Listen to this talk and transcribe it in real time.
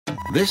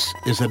This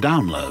is a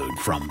download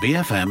from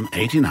BFM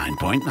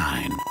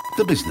 89.9,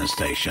 the business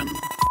station.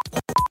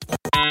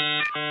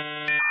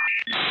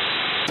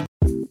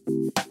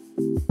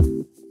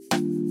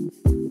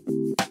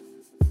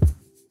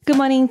 Good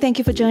morning. Thank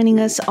you for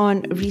joining us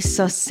on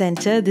Resource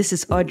Center. This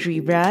is Audrey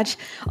Raj.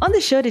 On the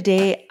show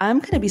today, I'm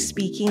going to be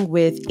speaking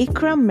with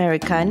Ikram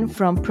Merican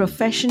from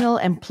Professional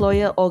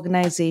Employer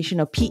Organization,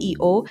 or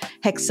PEO,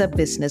 Hexa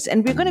Business.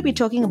 And we're going to be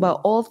talking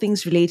about all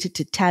things related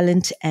to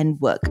talent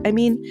and work. I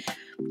mean,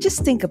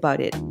 just think about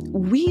it.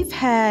 We've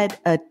had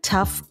a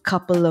tough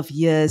couple of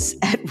years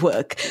at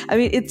work. I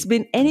mean, it's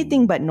been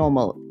anything but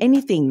normal,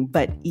 anything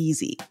but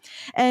easy.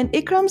 And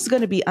Ikram's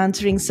going to be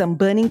answering some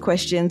burning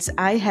questions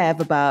I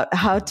have about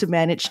how to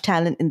manage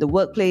talent in the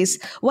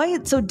workplace, why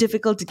it's so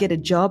difficult to get a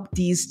job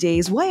these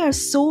days, why are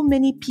so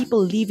many people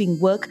leaving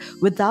work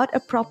without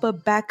a proper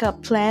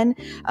backup plan,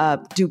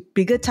 do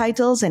bigger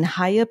titles and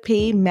higher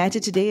pay matter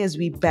today as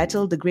we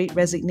battle the great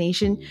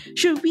resignation?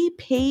 Should we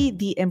pay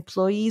the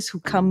employees who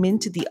come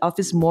into the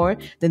office more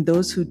than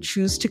those who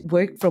choose to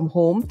work from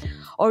home?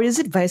 Or is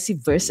it vice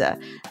versa?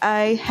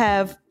 I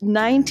have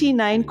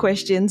 99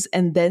 questions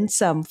and then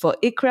some for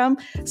Ikram,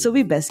 so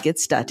we best get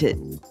started.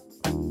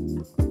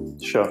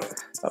 Sure.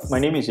 My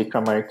name is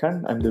Ikram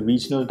Merican. I'm the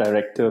Regional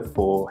Director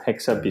for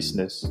Hexa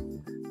Business.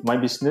 My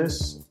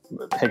business,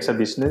 Hexa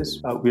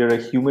Business, we are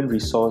a human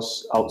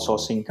resource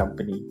outsourcing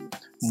company.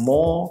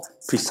 More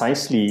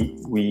precisely,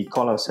 we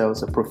call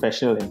ourselves a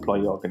Professional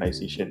Employer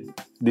Organization.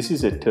 This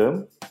is a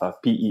term,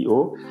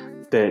 PEO,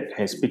 that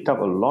has picked up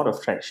a lot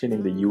of traction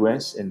in the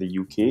US and the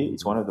UK.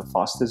 It's one of the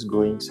fastest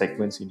growing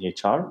segments in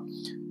HR,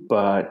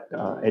 but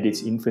at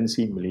its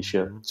infancy in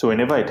Malaysia. So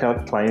whenever I tell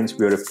clients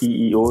we're a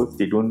PEO,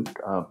 they don't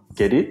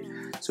get it.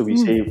 So we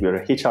say we're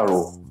a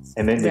HRO.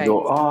 And then they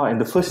go,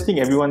 and the first thing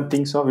everyone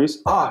thinks of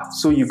is,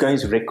 so you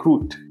guys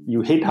recruit,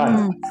 you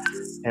headhunt.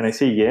 And I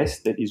say,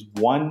 yes, that is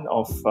one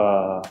of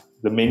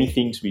the many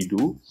things we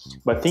do.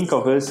 But think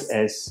of us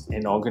as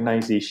an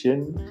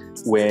organization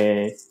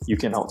where you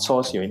can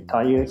outsource your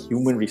entire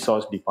human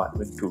resource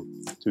department too.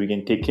 So we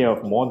can take care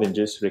of more than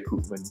just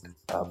recruitment,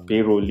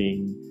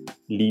 payrolling,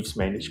 leaves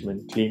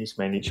management, claims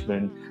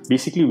management.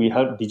 Basically, we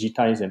help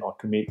digitize and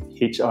automate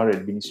HR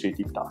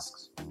administrative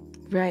tasks.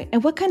 Right.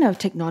 And what kind of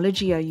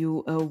technology are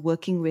you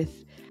working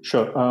with?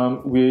 Sure.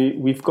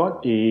 We've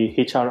got a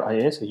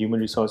HRIS, a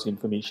Human Resource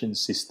Information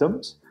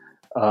Systems,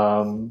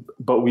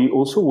 but we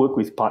also work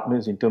with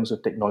partners in terms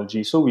of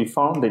technology. So we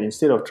found that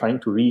instead of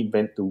trying to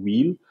reinvent the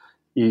wheel,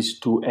 is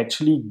to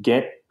actually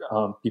get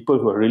people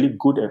who are really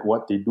good at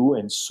what they do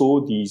and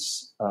sew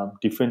these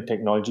different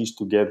technologies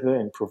together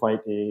and provide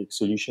a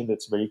solution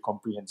that's very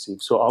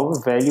comprehensive. So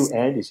our value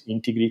add is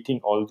integrating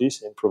all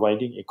this and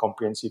providing a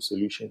comprehensive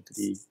solution to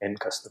the end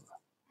customer.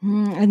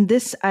 And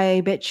this,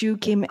 I bet you,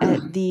 came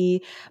at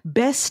the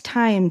best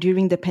time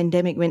during the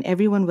pandemic when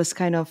everyone was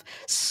kind of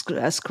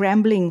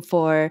scrambling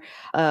for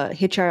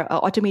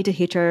automated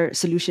HR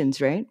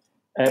solutions, right?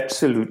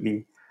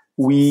 Absolutely.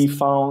 We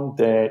found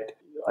that,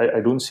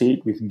 I don't say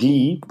it with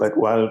glee, but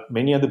while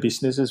many other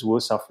businesses were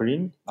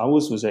suffering,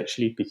 ours was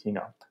actually picking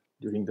up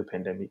during the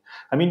pandemic.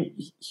 I mean,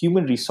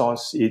 human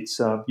resource, it's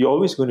you're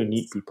always going to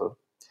need people.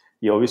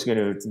 You're always going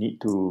to need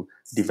to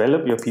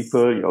develop your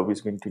people. You're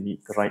always going to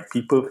need the right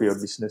people for your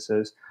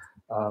businesses.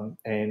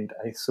 And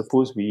I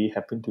suppose we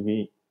happen to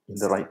be in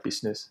the right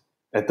business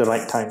at the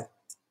right time.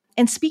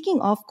 And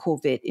speaking of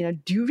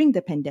COVID, during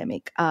the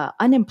pandemic,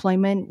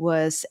 unemployment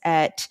was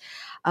at,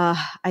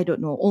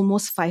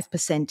 almost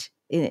 5%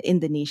 in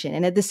the nation.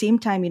 And at the same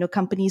time,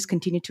 companies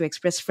continue to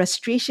express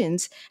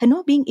frustrations and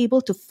not being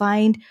able to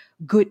find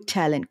good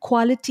talent,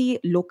 quality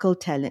local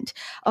talent.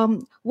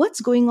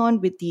 What's going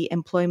on with the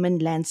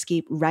employment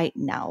landscape right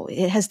now?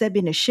 Has there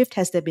been a shift?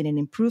 Has there been an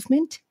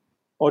improvement?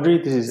 Audrey,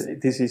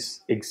 this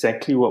is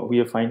exactly what we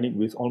are finding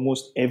with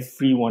almost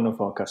every one of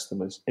our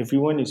customers.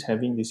 Everyone is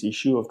having this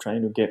issue of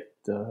trying to get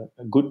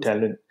good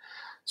talent.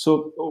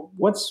 So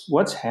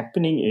what's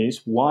happening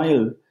is,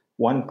 while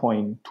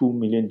 1.2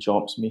 million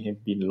jobs may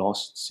have been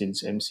lost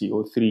since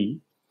MCO3,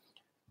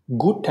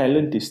 good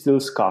talent is still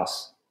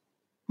scarce.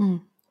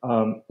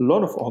 A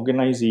lot of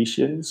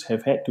organizations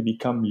have had to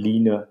become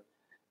leaner,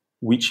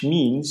 which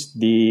means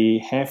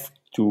they have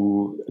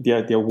to,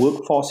 their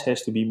workforce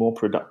has to be more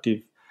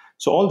productive.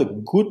 So all the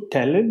good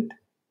talent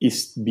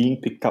is being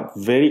picked up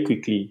very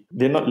quickly.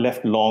 They're not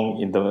left long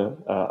in the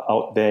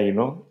out there,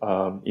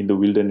 in the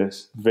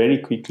wilderness. Very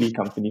quickly,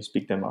 companies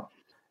pick them up.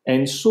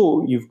 And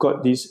so you've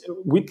got this,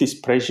 with this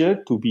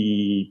pressure to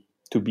be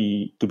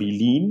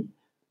lean,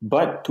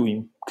 but to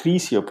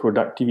increase your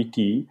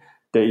productivity,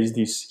 there is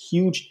this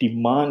huge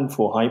demand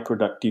for high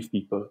productive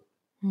people.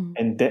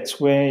 And that's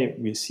where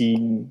we're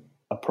seeing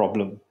a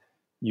problem.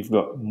 You've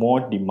got more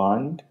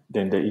demand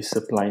than there is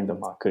supply in the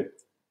market.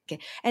 Okay.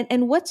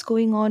 And what's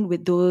going on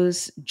with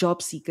those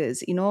job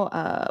seekers,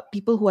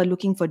 people who are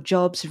looking for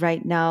jobs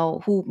right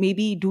now who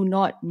maybe do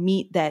not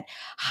meet that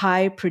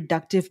high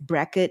productive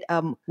bracket?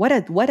 What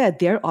are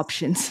their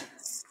options?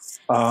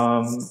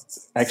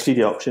 Actually,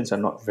 the options are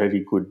not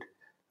very good.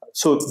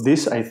 So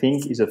this, I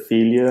think, is a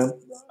failure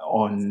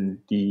on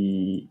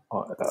the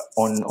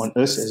on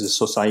us as a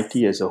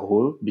society as a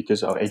whole,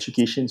 because our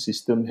education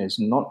system has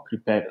not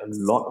prepared a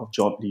lot of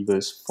job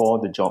leavers for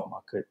the job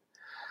market.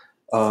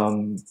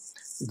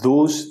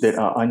 Those that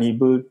are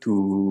unable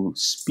to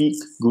speak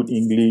good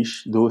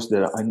English, those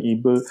that are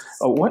unable,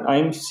 what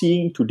I'm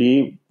seeing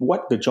today,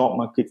 what the job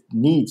market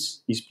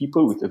needs is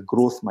people with a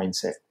growth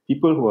mindset,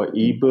 people who are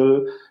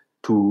able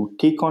to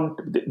take on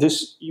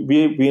this.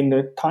 We're in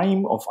a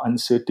time of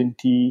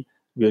uncertainty.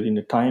 We're in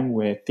a time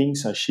where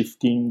things are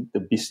shifting. The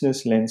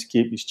business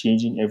landscape is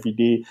changing every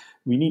day.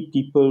 We need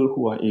people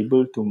who are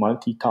able to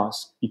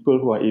multitask, people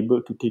who are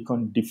able to take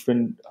on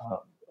different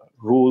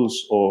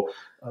roles, or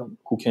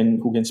who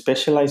can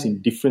specialize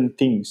in different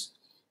things,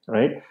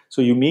 right?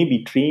 So you may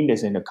be trained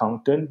as an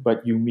accountant,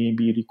 but you may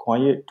be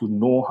required to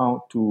know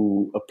how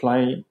to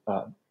apply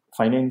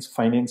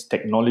finance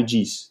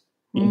technologies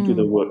into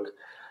the work.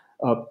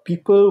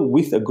 People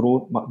with a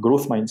growth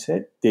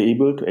mindset, they're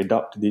able to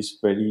adapt to this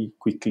very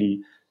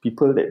quickly.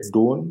 People that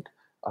don't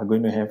are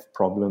going to have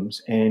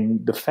problems.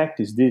 And the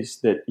fact is this,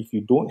 that if you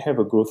don't have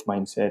a growth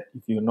mindset,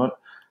 if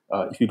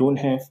you don't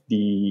have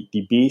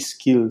the base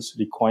skills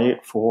required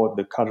for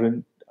the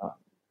current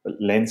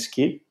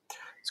landscape,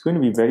 it's going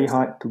to be very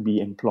hard to be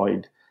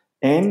employed.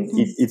 And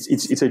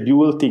it's a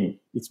dual thing.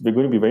 It's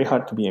going to be very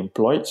hard to be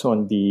employed. So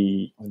on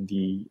the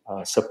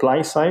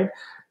supply side,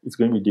 it's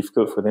going to be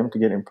difficult for them to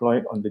get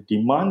employed. On the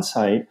demand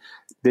side,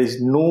 there's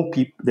no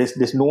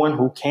one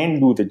who can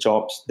do the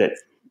jobs that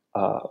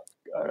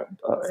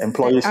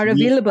employers are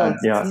need. available.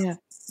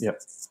 Yeah.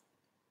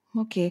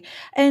 Okay.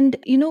 And,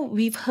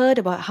 we've heard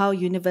about how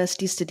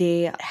universities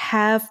today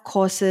have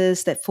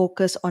courses that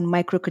focus on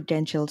micro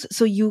credentials.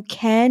 So you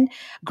can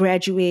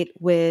graduate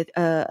with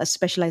a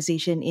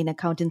specialization in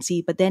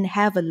accountancy, but then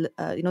have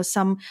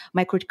some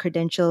micro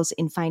credentials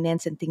in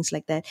finance and things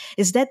like that.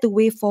 Is that the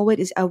way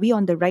forward? Are we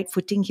on the right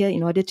footing here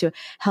in order to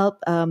help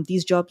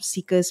these job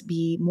seekers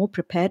be more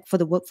prepared for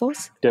the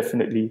workforce?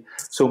 Definitely.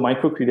 So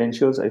micro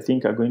credentials, I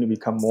think, are going to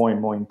become more and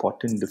more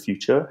important in the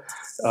future.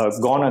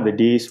 Gone are the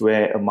days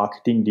where a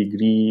marketing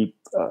degree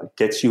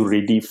gets you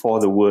ready for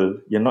the world.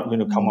 You're not going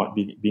to come out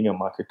being a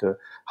marketer.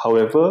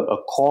 However, a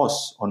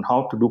course on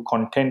how to do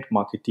content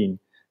marketing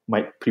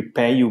might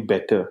prepare you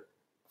better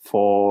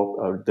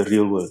for the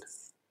real world.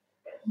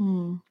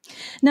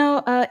 Now,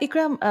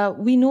 Ikram,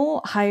 we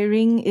know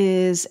hiring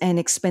is an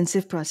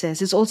expensive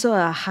process. It's also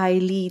a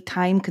highly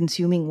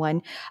time-consuming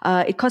one.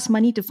 It costs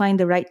money to find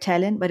the right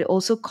talent, but it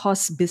also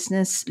costs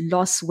business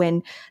loss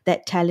when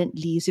that talent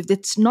leaves. If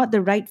it's not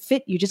the right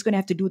fit, you're just going to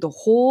have to do the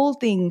whole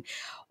thing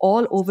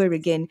all over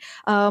again.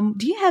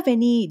 Do you have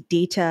any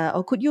data,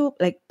 or could you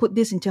put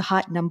this into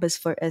hard numbers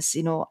for us?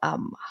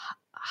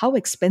 How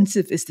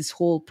expensive is this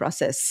whole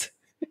process?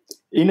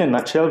 In a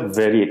nutshell,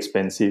 very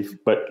expensive.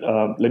 But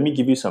let me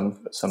give you some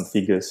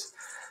figures.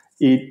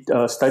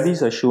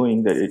 Studies are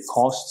showing that it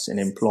costs an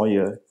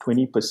employer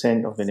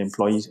 20% of an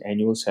employee's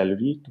annual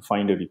salary to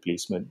find a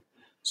replacement.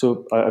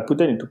 So I put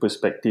that into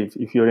perspective.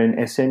 If you're an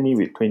SME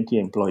with 20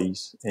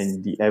 employees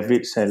and the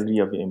average salary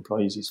of your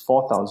employees is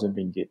 4,000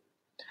 ringgit,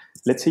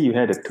 let's say you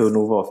had a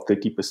turnover of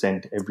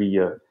 30% every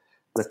year.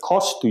 The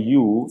cost to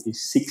you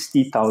is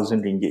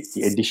 60,000 ringgit,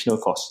 the additional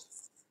cost.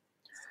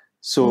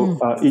 So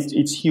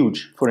it's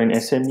huge for an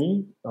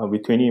SME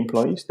with 20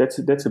 employees.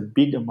 That's a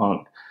big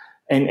amount,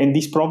 and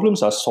these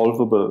problems are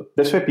solvable.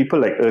 That's where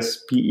people like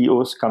us,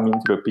 PEOs, come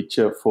into the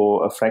picture.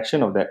 For a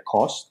fraction of that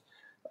cost,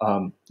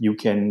 you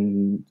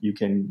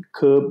can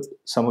curb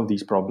some of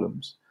these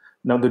problems.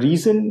 Now, the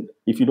reason,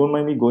 if you don't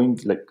mind me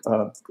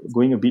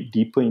going a bit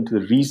deeper into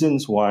the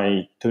reasons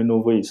why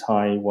turnover is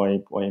high,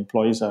 why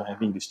employees are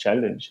having this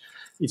challenge,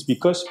 it's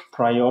because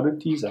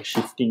priorities are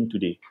shifting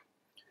today.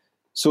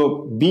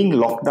 So being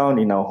locked down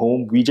in our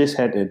home, we just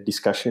had a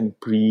discussion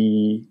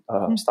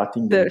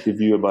starting the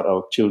interview about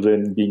our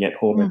children being at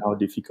home and how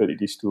difficult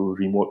it is to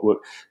remote work.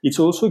 It's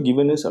also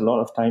given us a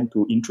lot of time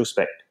to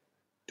introspect,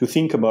 to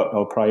think about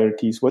our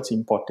priorities, what's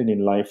important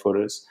in life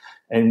for us.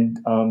 And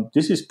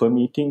this is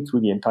permeating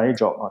through the entire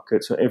job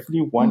market. So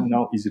everyone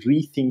now is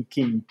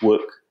rethinking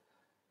work.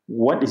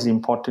 What is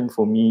important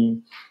for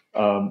me?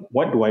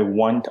 What do I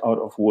want out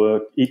of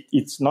work?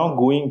 It's now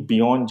going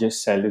beyond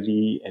just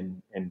salary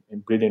and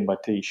bread and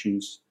butter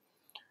issues.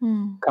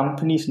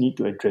 Companies need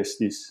to address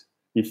this.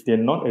 If they're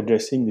not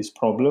addressing this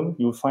problem,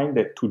 you'll find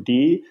that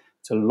today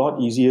it's a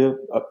lot easier.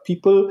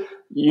 People,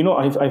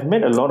 I've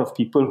met a lot of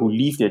people who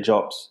leave their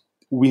jobs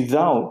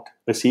without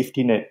a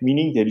safety net,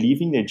 meaning they're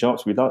leaving their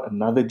jobs without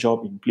another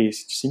job in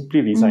place,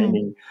 simply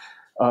resigning.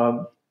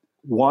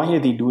 Why are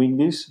they doing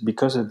this?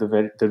 Because of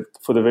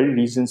for the very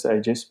reasons I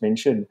just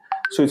mentioned.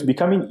 So it's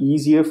becoming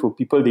easier for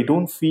people. They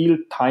don't feel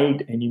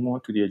tied anymore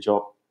to their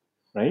job,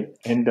 right?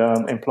 And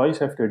employees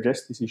have to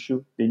address this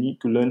issue. They need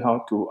to learn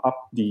how to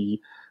up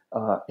the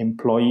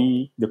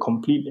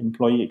complete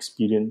employee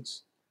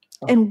experience.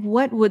 And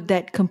what would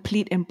that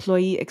complete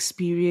employee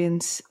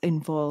experience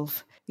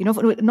involve?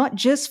 not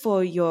just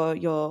for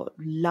your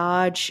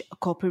large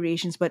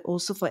corporations, but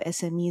also for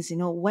SMEs,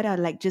 what are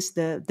like just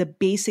the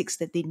basics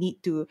that they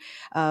need to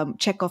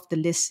check off the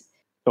list?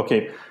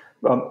 Okay.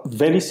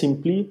 Very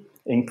simply,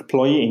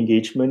 employee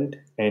engagement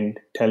and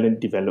talent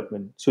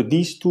development. So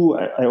these two,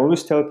 I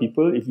always tell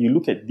people, if you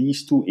look at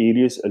these two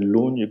areas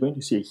alone, you're going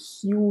to see a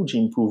huge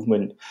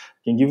improvement. I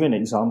can give you an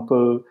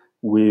example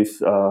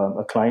with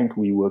a client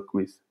we worked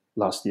with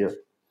last year.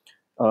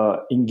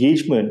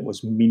 Engagement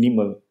was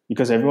minimal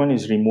because everyone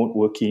is remote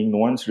working, no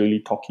one's really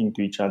talking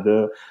to each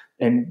other,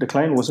 and the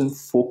client wasn't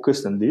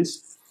focused on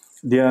this.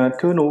 Their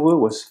turnover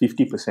was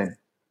 50%.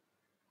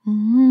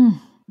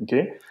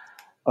 Okay.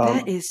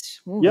 That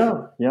is... Oof.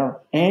 Yeah.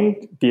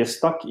 And they're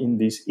stuck in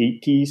this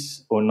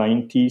 80s or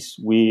 90s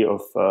way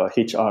of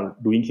HR,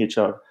 doing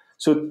HR.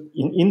 So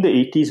in the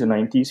 80s and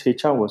 90s,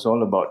 HR was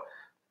all about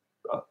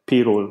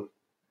payroll,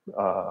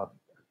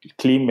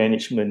 claim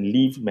management,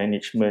 leave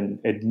management,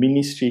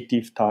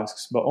 administrative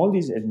tasks. But all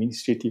these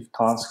administrative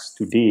tasks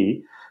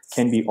today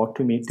can be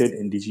automated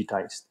and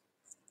digitized.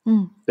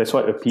 That's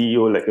what a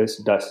PEO like us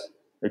does.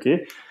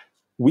 Okay,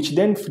 which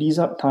then frees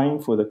up time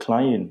for the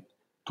client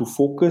to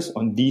focus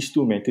on these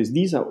two matters.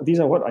 These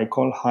are what I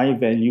call high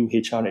value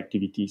HR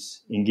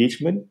activities: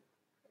 engagement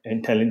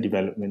and talent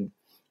development.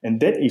 And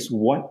that is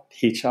what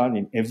HR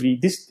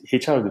this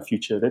HR of the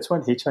future, that's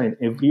what HR in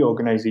every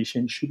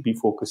organization should be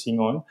focusing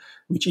on,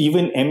 which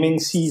even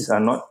MNCs are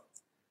not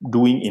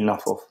doing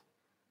enough of.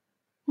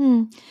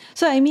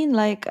 So I mean,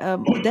 that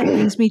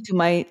brings me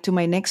to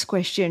my next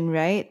question,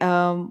 right?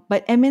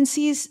 But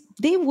MNCs,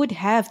 they would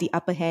have the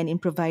upper hand in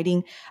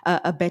providing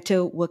a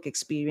better work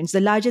experience.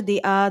 The larger they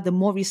are, the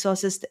more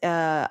resources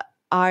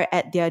are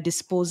at their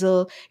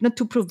disposal,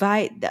 to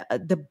provide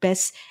the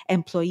best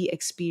employee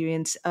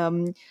experience.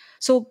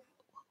 So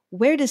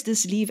where does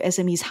this leave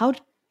SMEs? How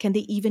can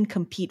they even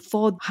compete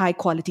for high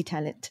quality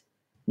talent?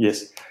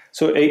 Yes.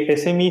 So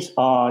SMEs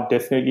are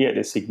definitely at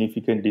a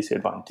significant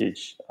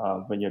disadvantage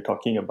when you're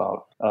talking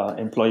about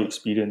employee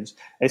experience.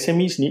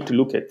 SMEs need to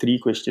look at three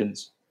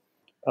questions,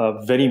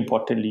 very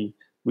importantly,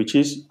 which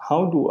is,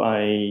 how do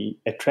I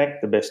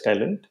attract the best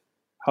talent?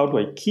 How do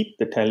I keep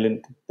the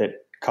talent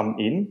that come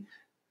in?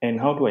 And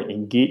how do I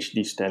engage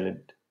this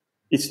talent?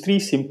 It's three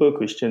simple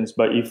questions,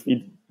 but if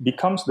it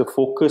becomes the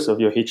focus of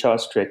your HR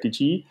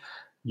strategy,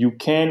 you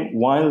can,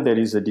 while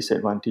there's a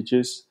disadvantage,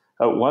 you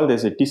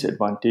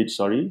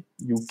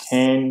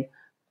can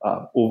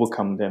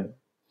overcome them.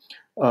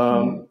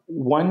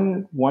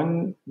 One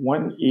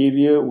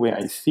area where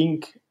I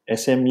think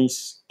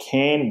SMEs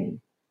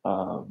can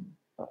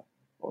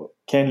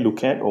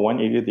look at, or one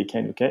area they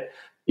can look at,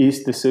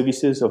 is the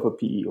services of a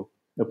PEO,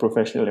 a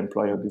professional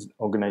employer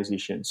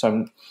organization.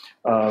 So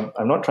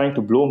I'm not trying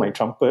to blow my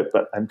trumpet,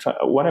 but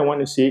what I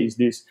want to say is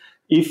this: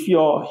 if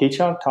your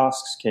HR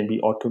tasks can be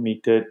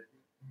automated,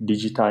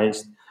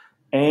 digitized,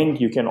 and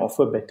you can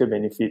offer better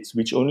benefits,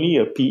 which only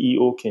a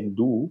PEO can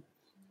do,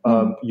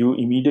 you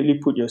immediately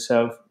put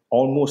yourself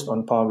almost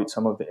on par with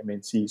some of the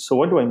MNCs. So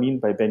what do I mean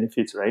by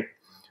benefits, right?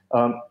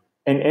 An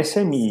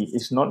SME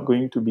is not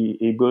going to be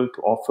able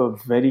to offer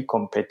very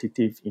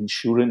competitive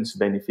insurance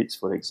benefits,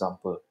 for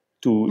example,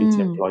 to its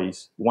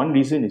employees. One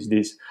reason is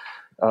this: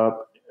 an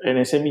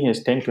SME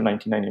has 10 to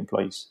 99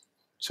 employees.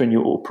 So when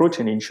you approach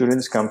an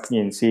insurance company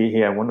and say,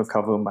 hey, I want to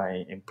cover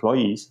my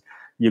employees,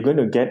 you're going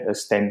to get a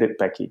standard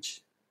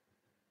package.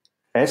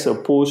 As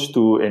opposed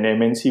to an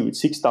MNC with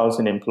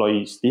 6,000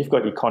 employees, they've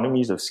got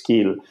economies of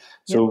scale.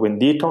 So when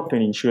they talk to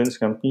an insurance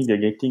company, they're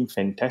getting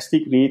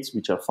fantastic rates,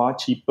 which are far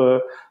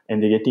cheaper,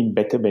 and they're getting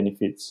better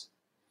benefits.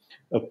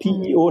 A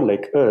PEO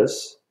like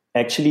us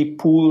actually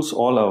pools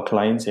all our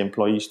clients'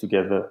 employees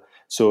together.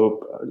 So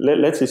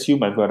let's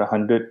assume I've got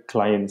 100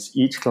 clients.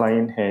 Each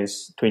client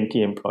has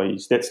 20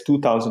 employees. That's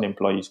 2,000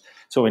 employees.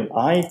 So when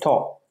I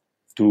talk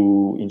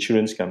to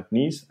insurance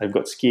companies, I've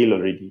got scale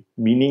already,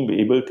 meaning we're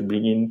able to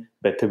bring in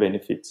better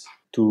benefits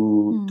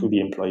to the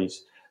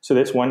employees. So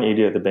that's one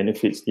area, the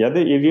benefits. The other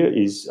area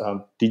is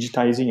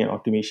digitizing and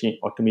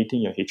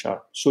automating your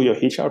HR. So your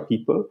HR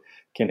people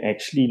can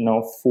actually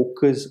now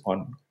focus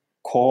on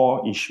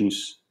core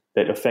issues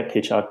that affect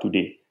HR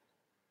today.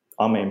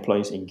 Are my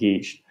employees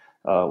engaged?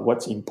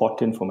 What's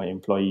important for my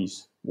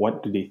employees?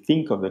 What do they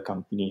think of the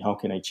company? How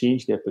can I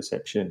change their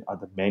perception? Are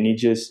the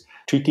managers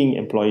treating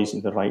employees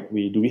in the right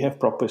way? Do we have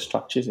proper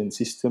structures and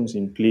systems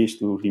in place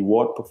to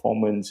reward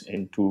performance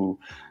and to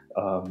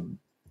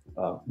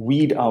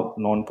weed out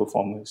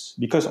non-performers?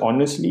 Because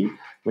honestly,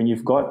 when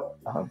you've got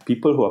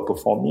people who are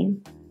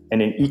performing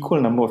and an equal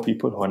number of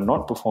people who are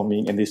not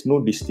performing, and there's no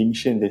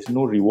distinction, there's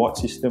no reward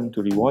system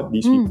to reward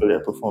these people that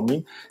are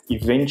performing,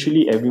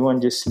 eventually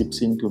everyone just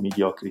slips into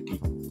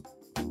mediocrity.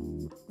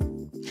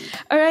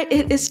 All right,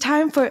 it is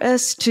time for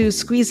us to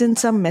squeeze in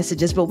some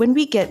messages. But when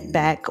we get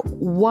back,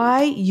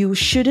 why you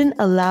shouldn't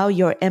allow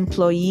your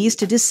employees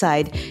to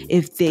decide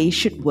if they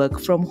should work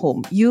from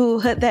home. You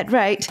heard that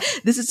right.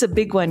 This is a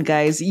big one,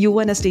 guys. You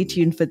want to stay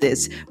tuned for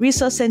this.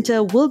 Resource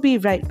Center will be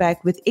right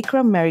back with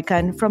Ikram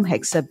Merican from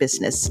Hexa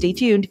Business. Stay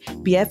tuned,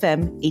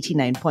 BFM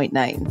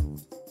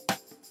 89.9.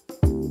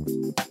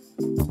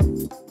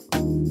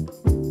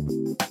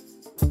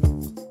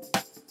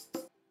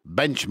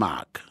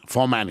 benchmark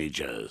for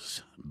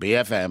managers.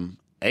 BFM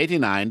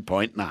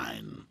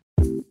 89.9.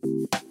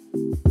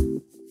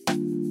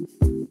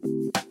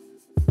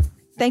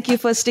 Thank you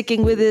for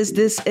sticking with us.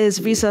 This is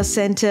Resource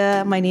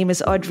Center. My name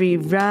is Audrey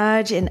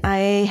Raj, and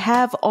I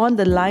have on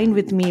the line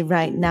with me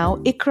right now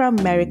Ikram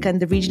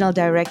Merican, the Regional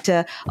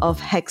Director of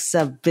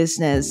Hexa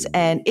Business.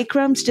 And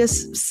Ikram's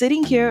just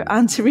sitting here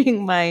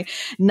answering my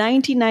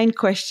 99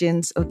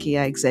 questions, okay,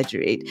 I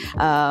exaggerate,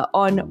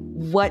 on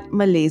what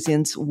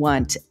Malaysians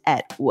want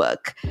at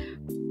work.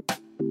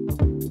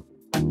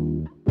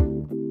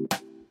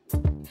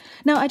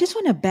 Now, I just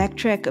want to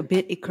backtrack a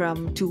bit,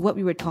 Ikram, to what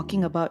we were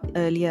talking about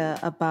earlier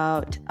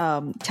about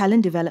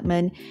talent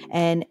development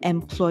and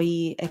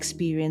employee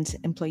experience,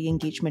 employee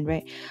engagement,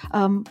 right?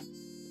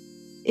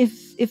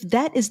 If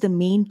that is the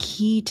main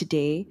key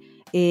today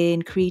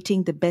in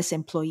creating the best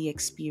employee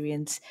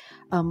experience,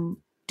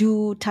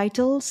 do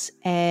titles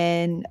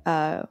and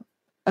a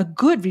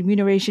good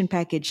remuneration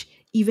package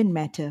even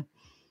matter?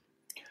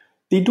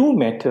 They do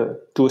matter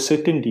to a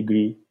certain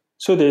degree.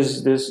 So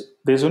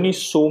there's only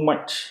so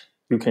much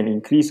you can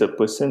increase a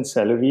person's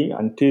salary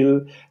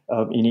until,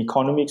 in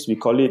economics, we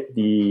call it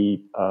the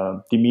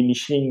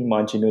diminishing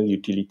marginal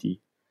utility,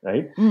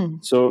 right?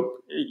 So,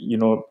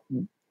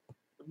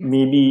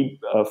 maybe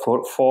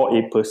for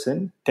a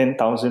person,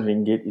 10,000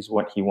 ringgit is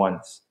what he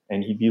wants.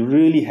 And he'd be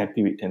really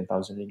happy with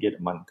 10,000 ringgit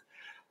a month.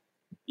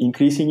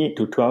 Increasing it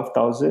to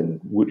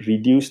 12,000 would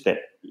reduce that.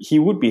 He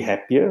would be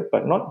happier,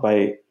 but not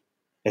by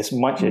as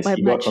much as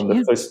he got from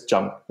the first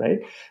jump, right?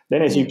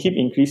 Then as you keep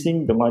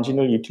increasing, the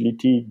marginal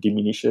utility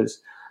diminishes.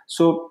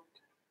 So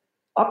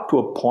up to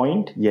a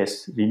point,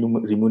 yes,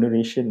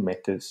 remuneration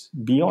matters.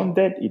 Beyond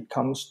that, it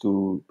comes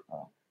to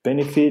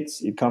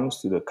benefits, it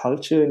comes to the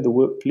culture in the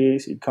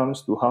workplace, it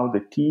comes to how the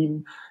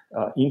team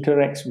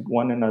interacts with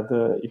one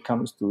another, it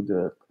comes to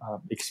the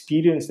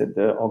experience that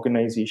the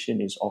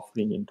organization is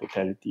offering in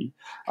totality.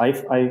 I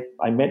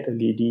met a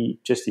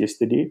lady just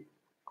yesterday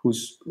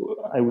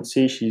I would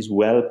say she's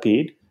well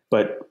paid,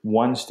 but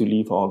wants to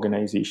leave her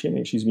organization.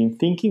 And she's been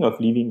thinking of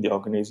leaving the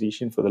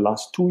organization for the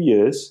last 2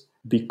 years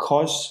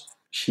because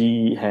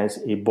she has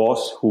a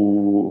boss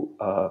who,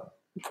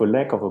 for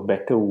lack of a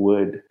better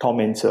word,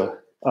 torments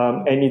her.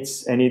 And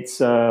it's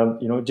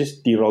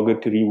just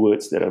derogatory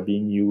words that are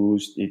being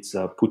used. It's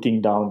putting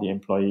down the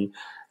employee.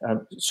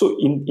 So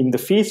in the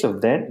face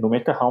of that, no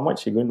matter how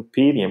much you're going to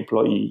pay the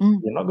employee,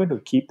 you're not going to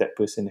keep that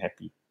person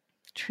happy.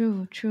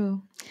 True.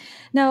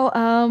 Now,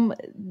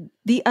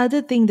 the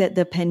other thing that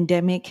the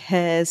pandemic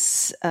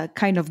has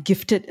kind of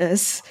gifted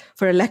us,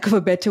 for a lack of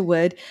a better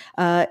word,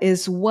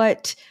 is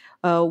what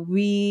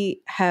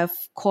we have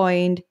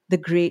coined the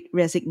Great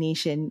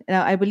Resignation.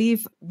 Now, I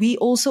believe we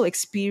also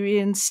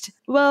experienced,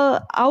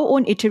 our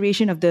own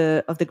iteration of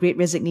the Great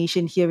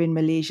Resignation here in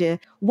Malaysia.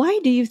 Why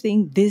do you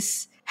think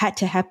this had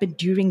to happen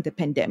during the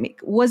pandemic?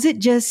 Was it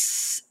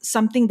just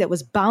something that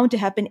was bound to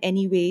happen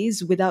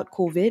anyways without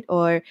COVID?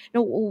 Or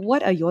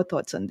what are your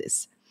thoughts on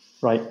this?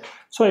 Right.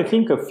 So I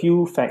think a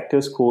few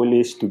factors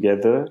coalesce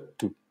together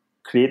to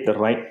create the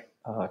right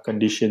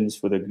conditions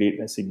for the Great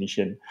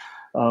Resignation.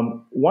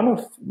 One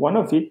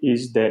of it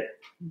is that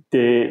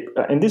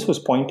and this was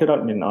pointed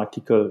out in an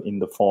article in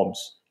the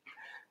Forbes,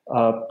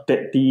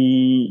 that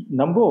the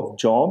number of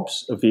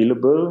jobs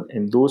available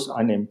and those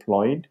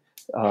unemployed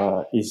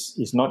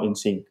is not in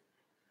sync.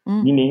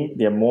 Meaning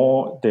there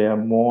are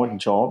more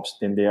jobs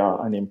than there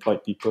are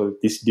unemployed people.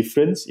 This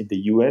difference in the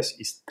US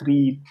is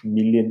 3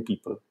 million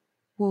people.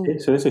 Okay,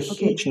 so that's a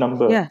huge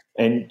number. Yeah.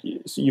 And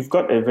so you've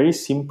got a very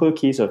simple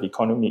case of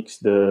economics.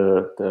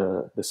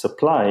 The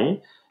supply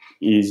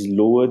is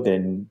lower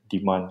than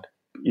demand.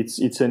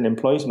 It's an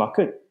employee's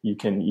market. You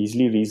can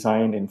easily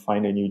resign and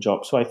find a new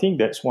job. So I think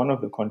that's one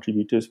of the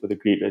contributors for the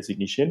Great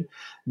Resignation.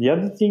 The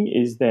other thing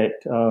is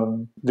that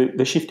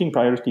the shifting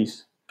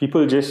priorities.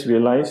 People just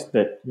realize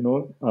that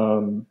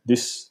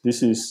this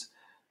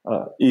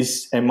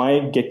is am I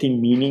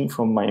getting meaning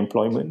from my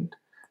employment?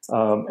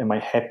 Am I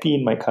happy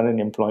in my current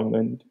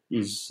employment?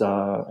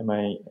 Am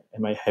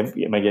I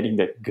happy? Am I getting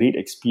that great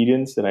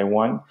experience that I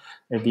want?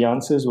 And the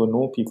answers were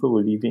no. People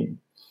were leaving.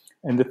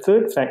 And the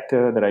third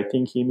factor that I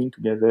think came in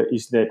together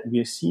is that we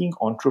are seeing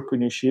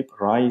entrepreneurship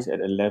rise at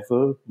a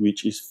level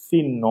which is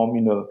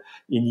phenomenal.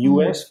 In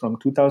US, from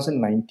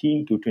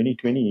 2019 to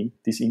 2020,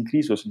 this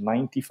increase was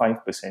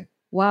 95%.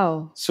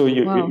 Wow. So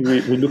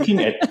we're looking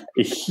at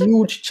a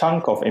huge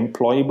chunk of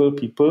employable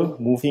people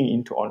moving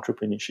into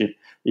entrepreneurship.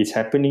 It's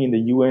happening in the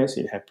US,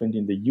 it happened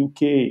in the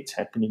UK, it's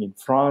happening in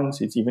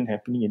France, it's even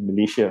happening in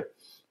Malaysia.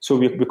 So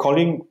we're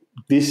calling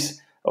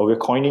we're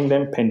coining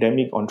them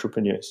pandemic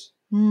entrepreneurs.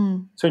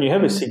 So when you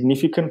have a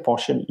significant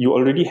portion, you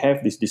already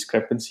have this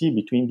discrepancy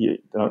between the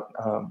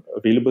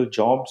available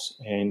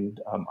jobs and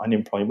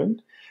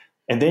unemployment.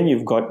 And then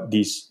you've got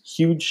these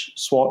huge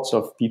swaths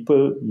of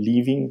people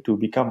leaving to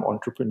become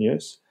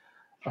entrepreneurs.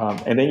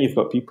 And then you've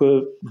got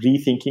people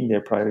rethinking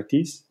their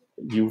priorities.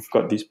 You've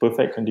got this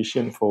perfect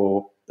condition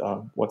for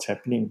what's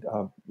happening,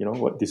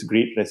 this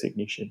Great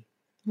Resignation.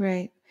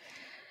 Right.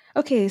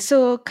 Okay,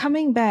 so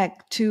coming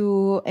back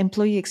to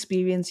employee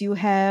experience, you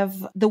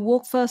have the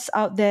workforce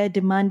out there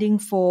demanding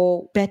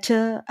for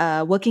better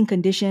working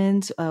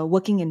conditions,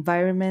 working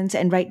environments,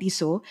 and rightly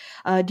so.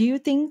 Do you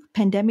think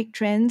pandemic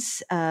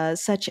trends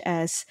such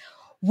as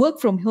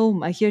work from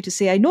home are here to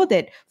say? I know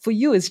that for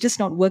you it's just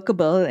not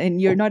workable and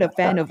you're not a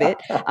fan of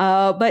it,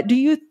 but do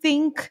you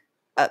think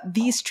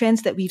these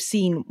trends that we've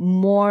seen,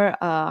 more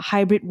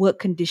hybrid work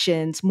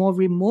conditions, more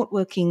remote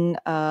working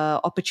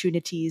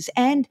opportunities,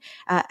 and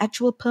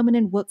actual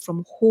permanent work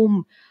from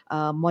home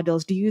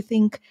models, do you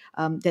think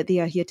that they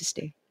are here to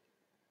stay?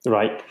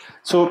 Right.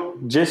 So,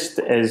 just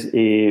as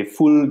a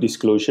full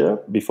disclosure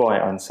before I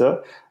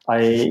answer,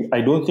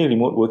 I don't think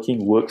remote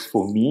working works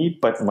for me,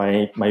 but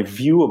my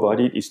view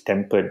about it is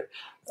tempered.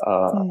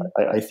 Mm,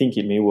 I think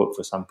it may work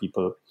for some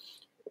people.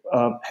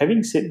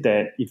 Having said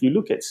that, if you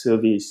look at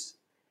surveys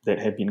that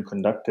have been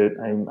conducted,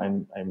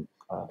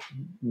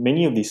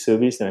 many of these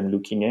surveys that I'm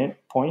looking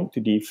at point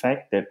to the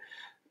fact that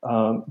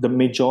the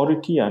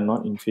majority are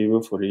not in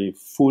favor for a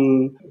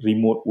full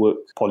remote work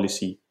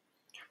policy.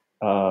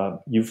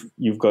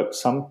 You've got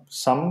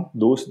some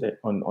those that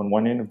on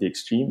one end of the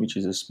extreme, which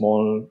is a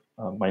small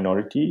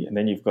minority, and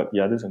then you've got the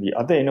others on the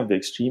other end of the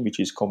extreme,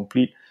 which is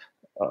complete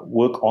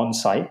work on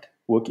site,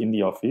 work in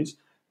the office,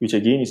 which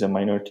again is a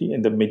minority,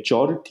 and the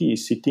majority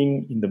is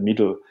sitting in the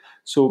middle.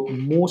 So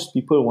most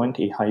people want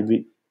a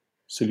hybrid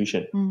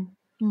solution, mm,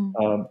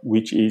 mm,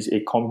 which is a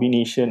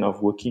combination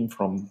of working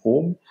from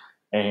home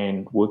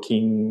and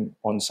working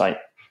on site.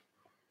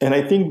 And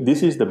I think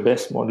this is the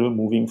best model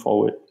moving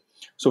forward.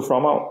 So,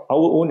 from our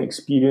own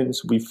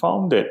experience, we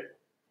found that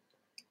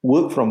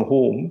work from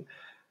home,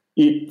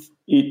 it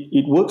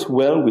works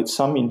well with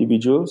some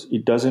individuals,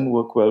 it doesn't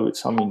work well with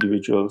some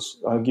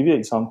individuals. I'll give you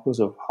examples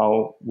of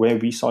how where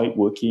we saw it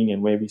working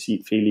and where we see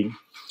it failing.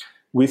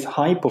 With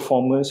high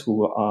performers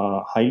who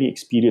are highly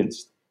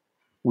experienced,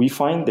 we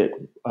find that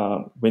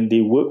when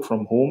they work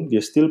from home,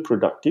 they're still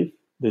productive.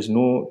 There's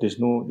no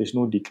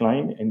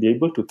decline, and they're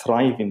able to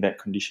thrive in that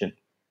condition.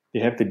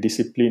 They have the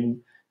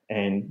discipline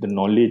and the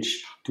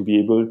knowledge to be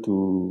able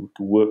to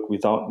work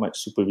without much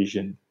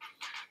supervision.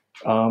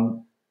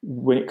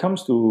 When it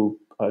comes to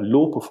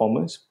low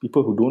performers,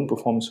 people who don't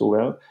perform so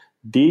well,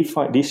 they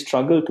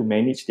struggle to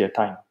manage their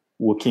time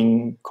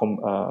working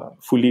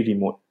fully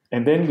remote.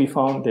 And then we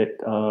found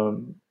that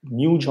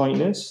new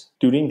joiners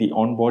during the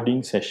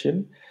onboarding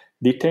session,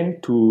 they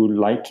tend to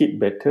like it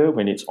better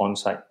when it's on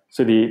site.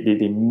 So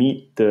they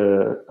meet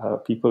the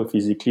people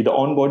physically. The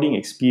onboarding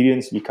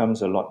experience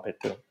becomes a lot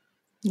better.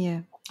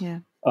 yeah, yeah.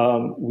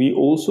 We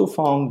also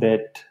found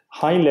that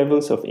high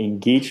levels of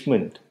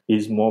engagement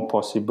is more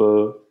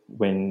possible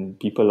when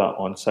people are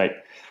on site.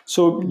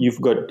 So Mm,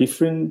 you've got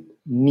different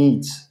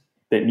needs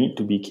that need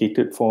to be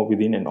catered for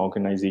within an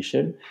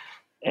organization,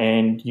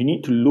 and you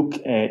need to look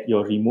at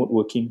your remote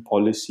working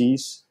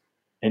policies,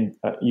 and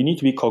you need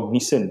to be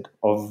cognizant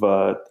of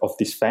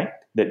this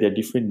fact that there are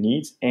different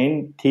needs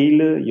and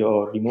tailor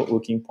your remote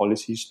working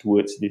policies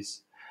towards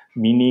this.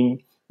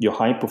 Meaning, your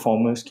high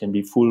performers can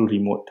be full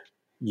remote.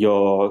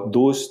 Your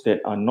those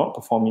that are not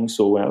performing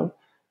so well,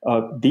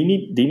 they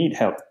need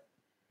help.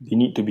 They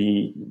need to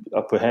be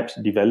perhaps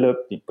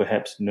developed,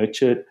 perhaps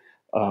nurtured,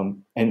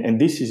 and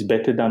this is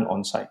better done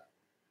on site.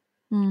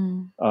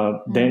 mm, mm.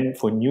 Then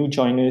for new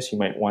joiners, you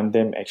might want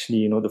them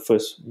actually, the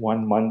first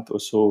 1 month or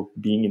so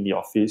being in the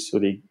office, so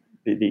they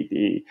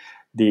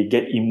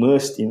get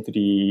immersed into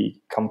the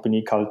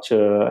company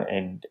culture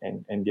and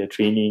their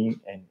training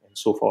and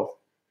so forth.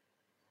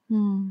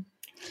 Hmm.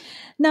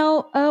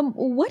 Now,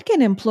 what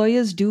can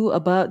employers do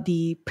about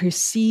the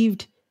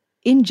perceived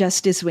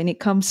injustice when it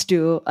comes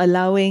to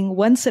allowing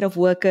one set of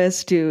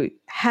workers to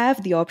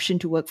have the option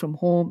to work from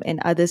home and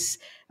others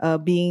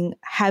being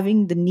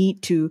having the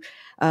need to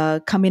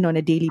come in on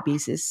a daily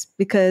basis?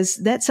 Because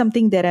that's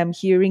something that I'm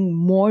hearing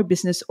more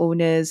business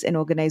owners and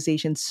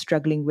organizations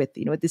struggling with.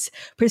 This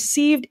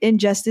perceived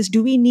injustice.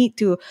 Do we need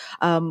to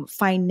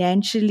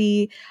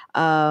financially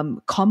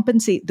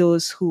compensate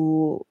those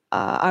who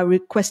are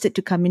requested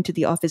to come into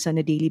the office on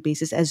a daily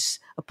basis, as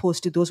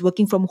opposed to those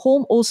working from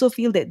home also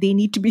feel that they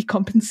need to be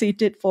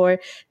compensated for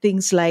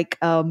things like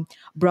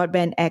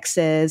broadband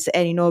access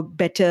and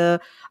better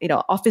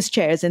office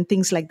chairs and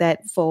things like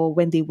that for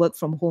when they work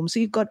from home? So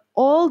you've got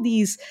all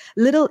these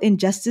little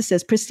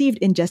injustices, perceived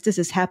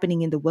injustices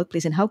happening in the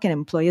workplace, and how can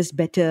employers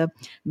better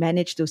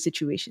manage those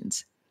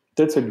situations?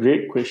 That's a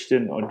great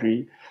question,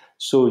 Audrey.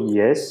 So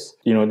yes,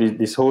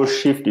 this whole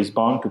shift is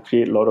bound to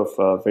create a lot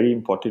of very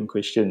important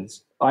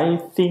questions. I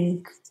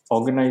think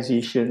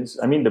organizations,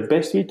 I mean, the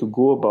best way to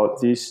go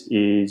about this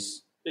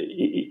is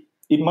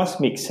it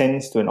must make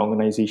sense to an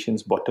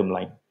organization's bottom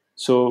line.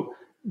 So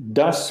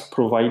does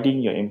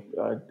providing your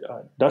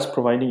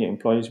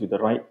employees with the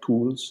right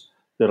tools,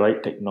 the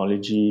right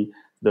technology,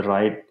 the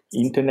right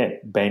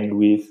internet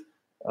bandwidth,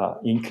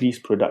 increase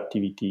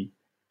productivity?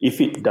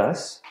 If it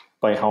does,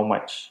 by how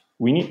much?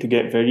 We need to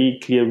get very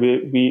clear.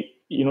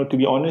 To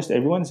be honest,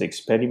 everyone's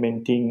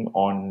experimenting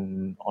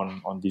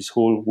on this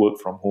whole work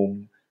from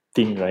home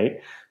thing, right?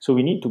 So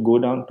we need to go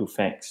down to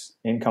facts,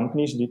 and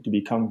companies need to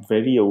become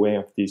very aware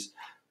of this.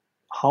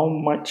 How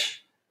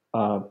much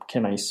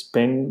can I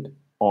spend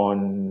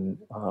on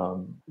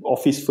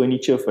office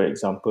furniture, for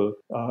example?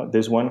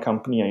 There's one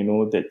company I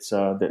know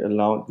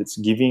that's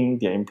giving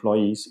their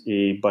employees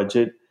a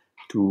budget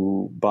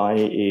to buy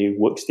a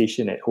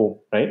workstation at home,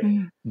 right?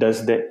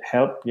 Does that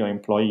help your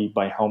employee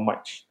by how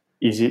much?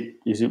 Is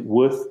it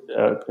worth?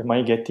 Am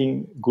I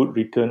getting good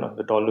return on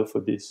the dollar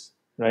for this,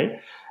 right?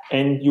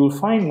 And you'll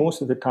find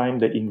most of the time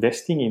that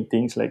investing in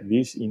things like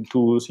this, in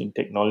tools, in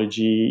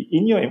technology,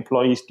 in your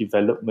employees'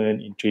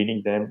 development, in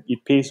training them,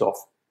 it pays off.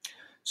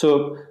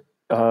 So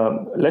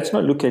let's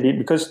not look at it,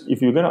 because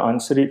if you're going to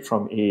answer it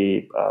from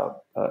a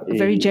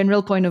very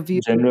general point of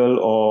view,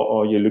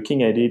 or you're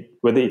looking at it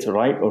whether it's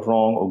right or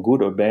wrong or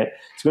good or bad,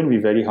 it's going to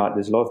be very hard.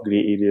 There's a lot of gray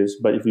areas.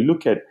 But if you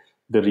look at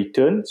the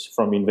returns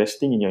from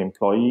investing in your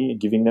employee,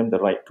 giving them the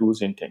right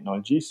tools and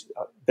technologies,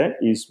 that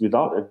is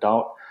without a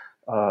doubt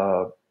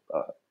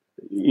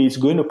is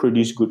going to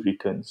produce good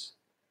returns.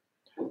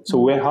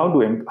 So how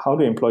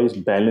do employees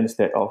balance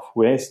that off?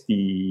 Where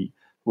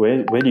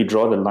do you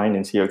draw the line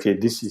and say, okay,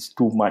 this is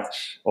too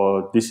much,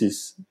 or this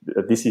is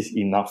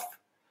enough?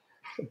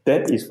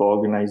 That is for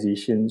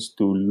organizations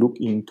to look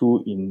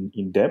into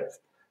in depth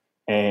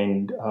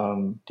and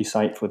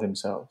decide for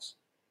themselves.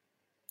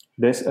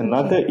 There's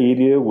another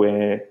area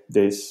where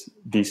there's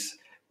this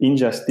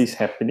injustice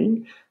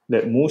happening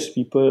that most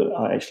people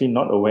are actually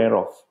not aware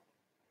of.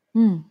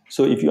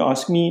 So if you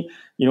ask me,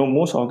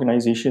 most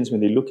organizations,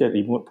 when they look at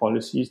remote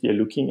policies, they're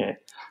looking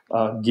at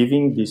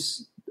giving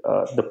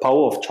the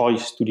power of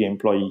choice to the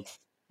employee,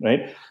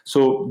 right?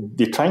 So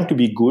they're trying to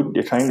be good.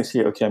 They're trying to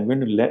say, okay, I'm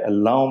going to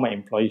allow my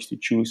employees to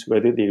choose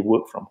whether they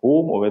work from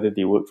home or whether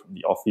they work from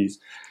the office.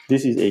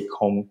 This is a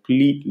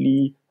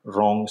completely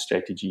wrong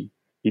strategy.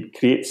 It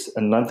creates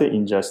another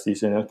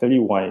injustice, and I'll tell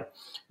you why.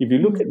 If you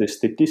look at the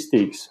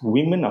statistics,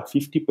 women are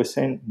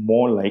 50%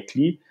 more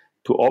likely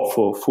to opt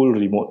for full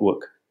remote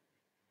work,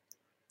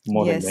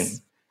 more than men,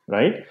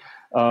 right?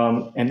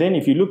 And then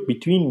if you look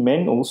between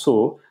men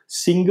also,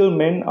 single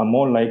men are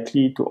more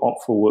likely to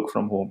opt for work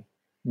from home.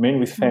 Men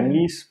with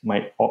families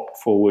might opt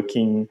for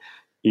working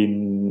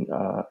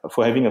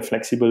for having a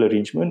flexible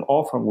arrangement,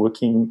 or from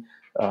working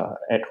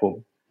at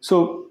home.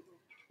 So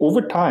over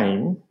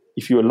time,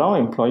 if you allow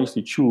employees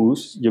to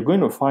choose, you're going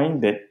to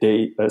find that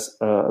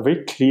a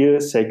very clear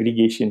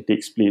segregation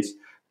takes place.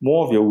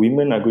 More of your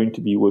women are going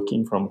to be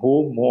working from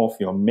home. More of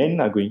your men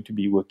are going to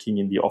be working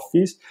in the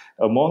office.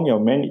 Among your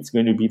men, it's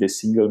going to be the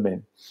single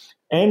men.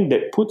 And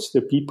that puts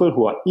the people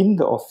who are in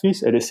the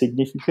office at a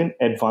significant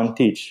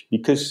advantage,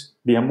 because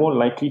they are more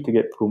likely to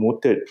get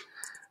promoted.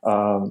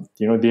 They're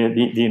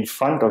in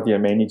front of their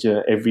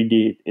manager every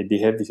day. They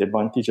have this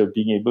advantage of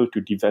being able to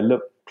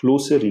develop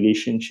closer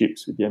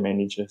relationships with their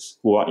managers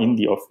who are in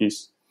the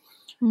office.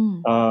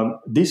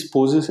 This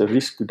poses a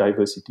risk to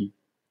diversity.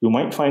 You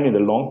might find in the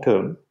long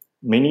term,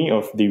 many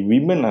of the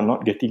women are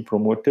not getting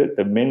promoted,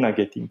 the men are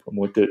getting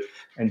promoted.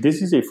 And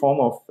this is a form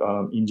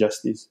of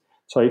injustice.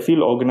 So I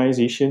feel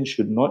organizations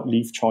should not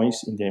leave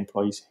choice in their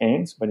employees'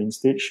 hands, but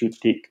instead should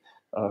take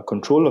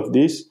control of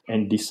this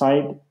and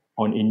decide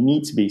on a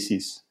needs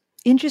basis.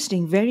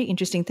 Interesting, very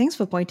interesting. Thanks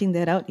for pointing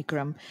that out,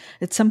 Ikram.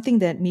 It's something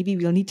that maybe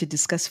we'll need to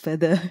discuss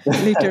further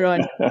later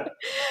on.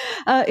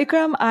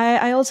 Ikram,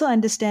 I also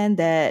understand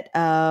that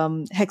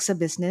Hexa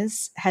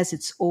Business has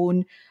its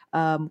own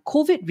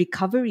COVID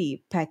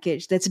recovery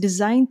package that's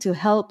designed to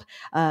help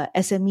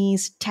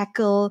SMEs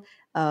tackle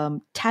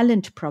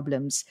talent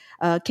problems.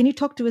 Can you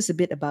talk to us a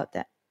bit about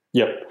that?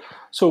 Yep.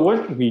 So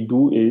what we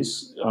do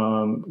is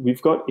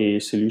we've got a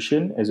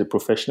solution as a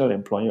professional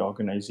employee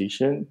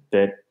organization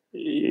that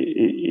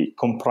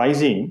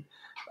comprising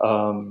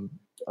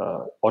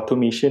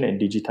automation and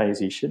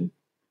digitization.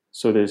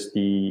 So there's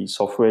the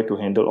software to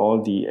handle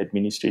all the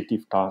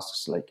administrative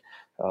tasks like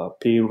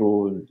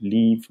payroll,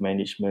 leave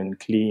management,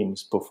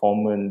 claims,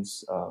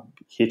 performance,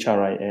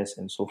 HRIS,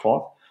 and so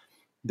forth.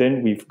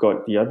 Then we've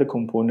got the other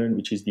component,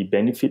 which is the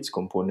benefits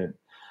component.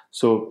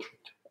 So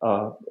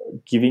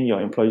giving your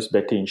employees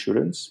better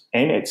insurance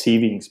and at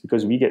savings,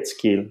 because we get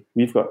scale.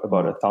 We've got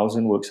about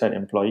 1,000 worksite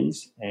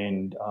employees,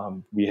 and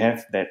we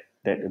have that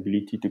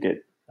ability to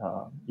get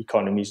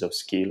economies of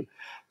scale.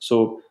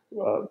 So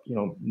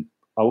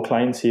our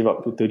clients save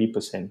up to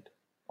 30%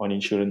 on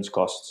insurance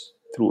costs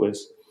through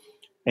us,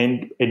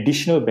 and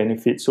additional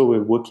benefits. So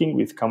we're working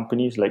with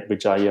companies like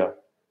Berjaya.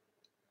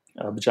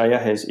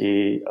 Berjaya has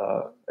a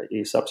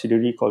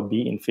subsidiary called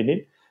Be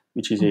Infinite,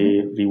 which is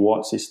a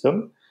reward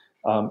system.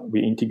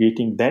 We're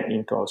integrating that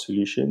into our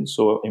solution,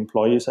 so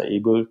employers are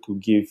able to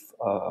give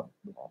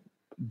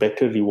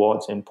better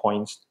rewards and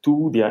points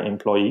to their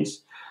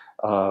employees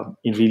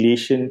in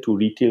relation to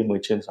retail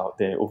merchants out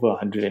there, over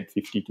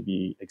 150 to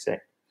be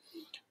exact.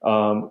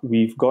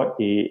 We've got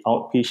a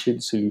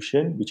outpatient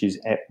solution, which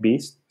is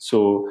app-based.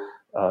 So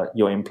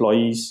your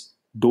employees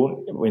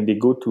when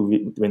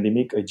they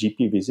make a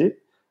GP visit,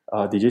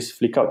 they just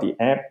flick out the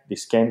app, they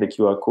scan the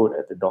QR code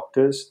at the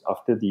doctors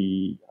after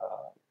the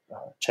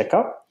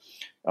checkup,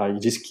 You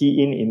just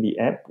key in the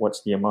app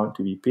what's the amount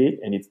to be paid,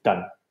 and it's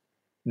done.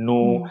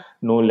 No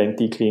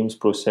lengthy claims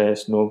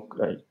process, no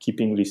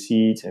keeping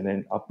receipts and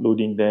then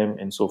uploading them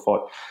and so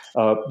forth.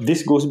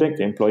 This goes back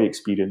to employee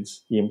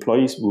experience. The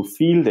employees will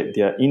feel that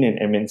they are in an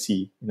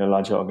MNC, in a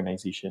larger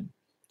organization.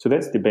 So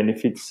that's the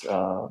benefits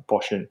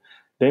portion.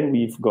 Then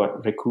we've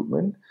got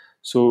recruitment.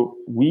 So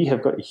we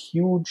have got a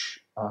huge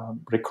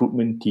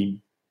recruitment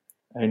team,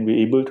 and we're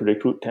able to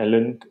recruit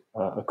talent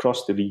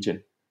across the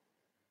region.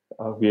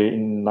 We're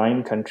in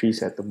 9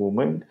 countries at the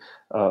moment,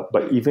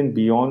 but even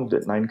beyond the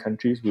 9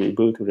 countries, we're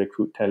able to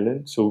recruit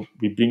talent. So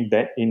we bring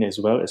that in as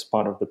well as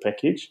part of the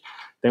package.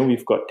 Then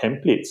we've got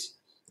templates.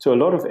 So a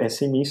lot of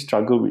SMEs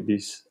struggle with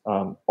this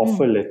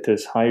offer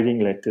letters, hiring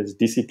letters,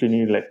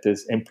 disciplinary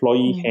letters,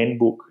 employee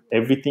handbook.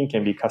 Everything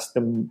can be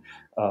custom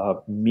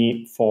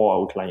made for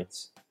our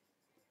clients.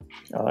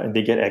 And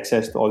they get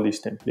access to all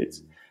these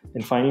templates.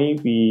 And finally,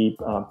 we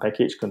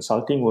package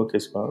consulting work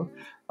as well.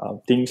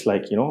 Things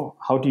like,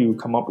 how do you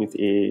come up with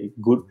a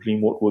good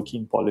remote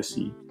working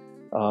policy?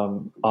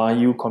 Are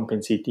you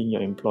compensating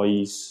your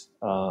employees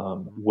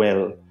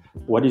well?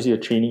 What is your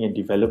training and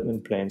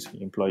development plans for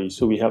employees?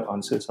 So we help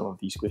answer some of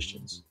these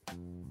questions.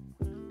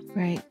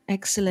 Right.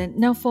 Excellent.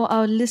 Now, for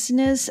our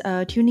listeners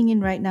tuning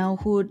in right now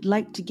who would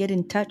like to get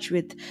in touch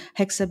with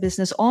Hexa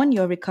Business on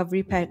your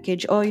recovery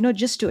package, or,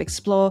 just to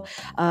explore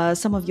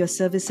some of your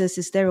services,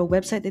 is there a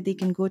website that they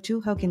can go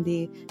to? How can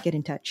they get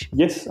in touch?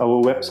 Yes,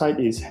 our website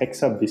is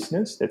Hexa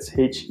Business. That's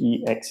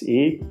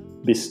HEXA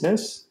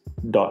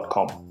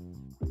business.com.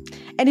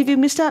 And if you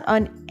missed out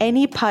on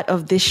any part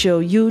of this show,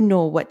 you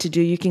know what to do.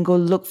 You can go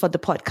look for the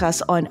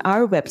podcast on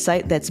our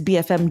website. That's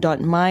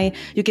bfm.my.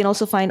 You can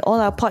also find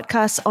all our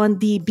podcasts on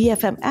the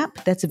BFM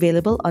app that's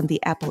available on the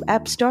Apple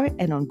App Store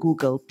and on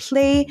Google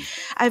Play.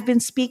 I've been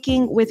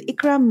speaking with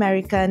Ikram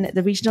Marikan,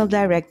 the Regional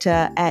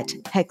Director at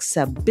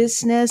Hexa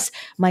Business.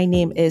 My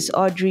name is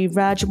Audrey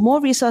Raj. More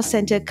Resource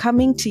Center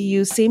coming to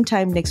you same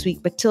time next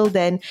week. But till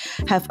then,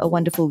 have a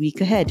wonderful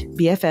week ahead.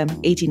 BFM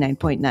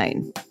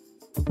 89.9.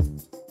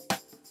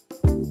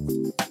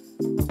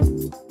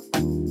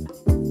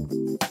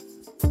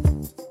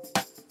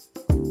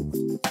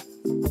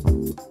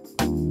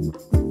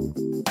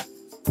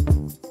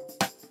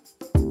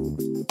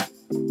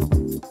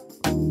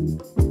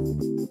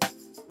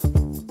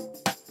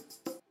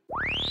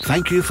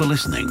 Thank you for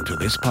listening to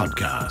this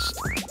podcast.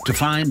 To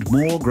find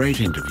more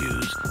great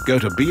interviews, go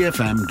to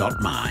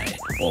bfm.my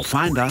or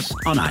find us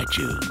on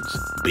iTunes.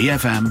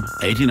 BFM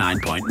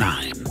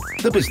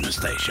 89.9, the business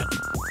station.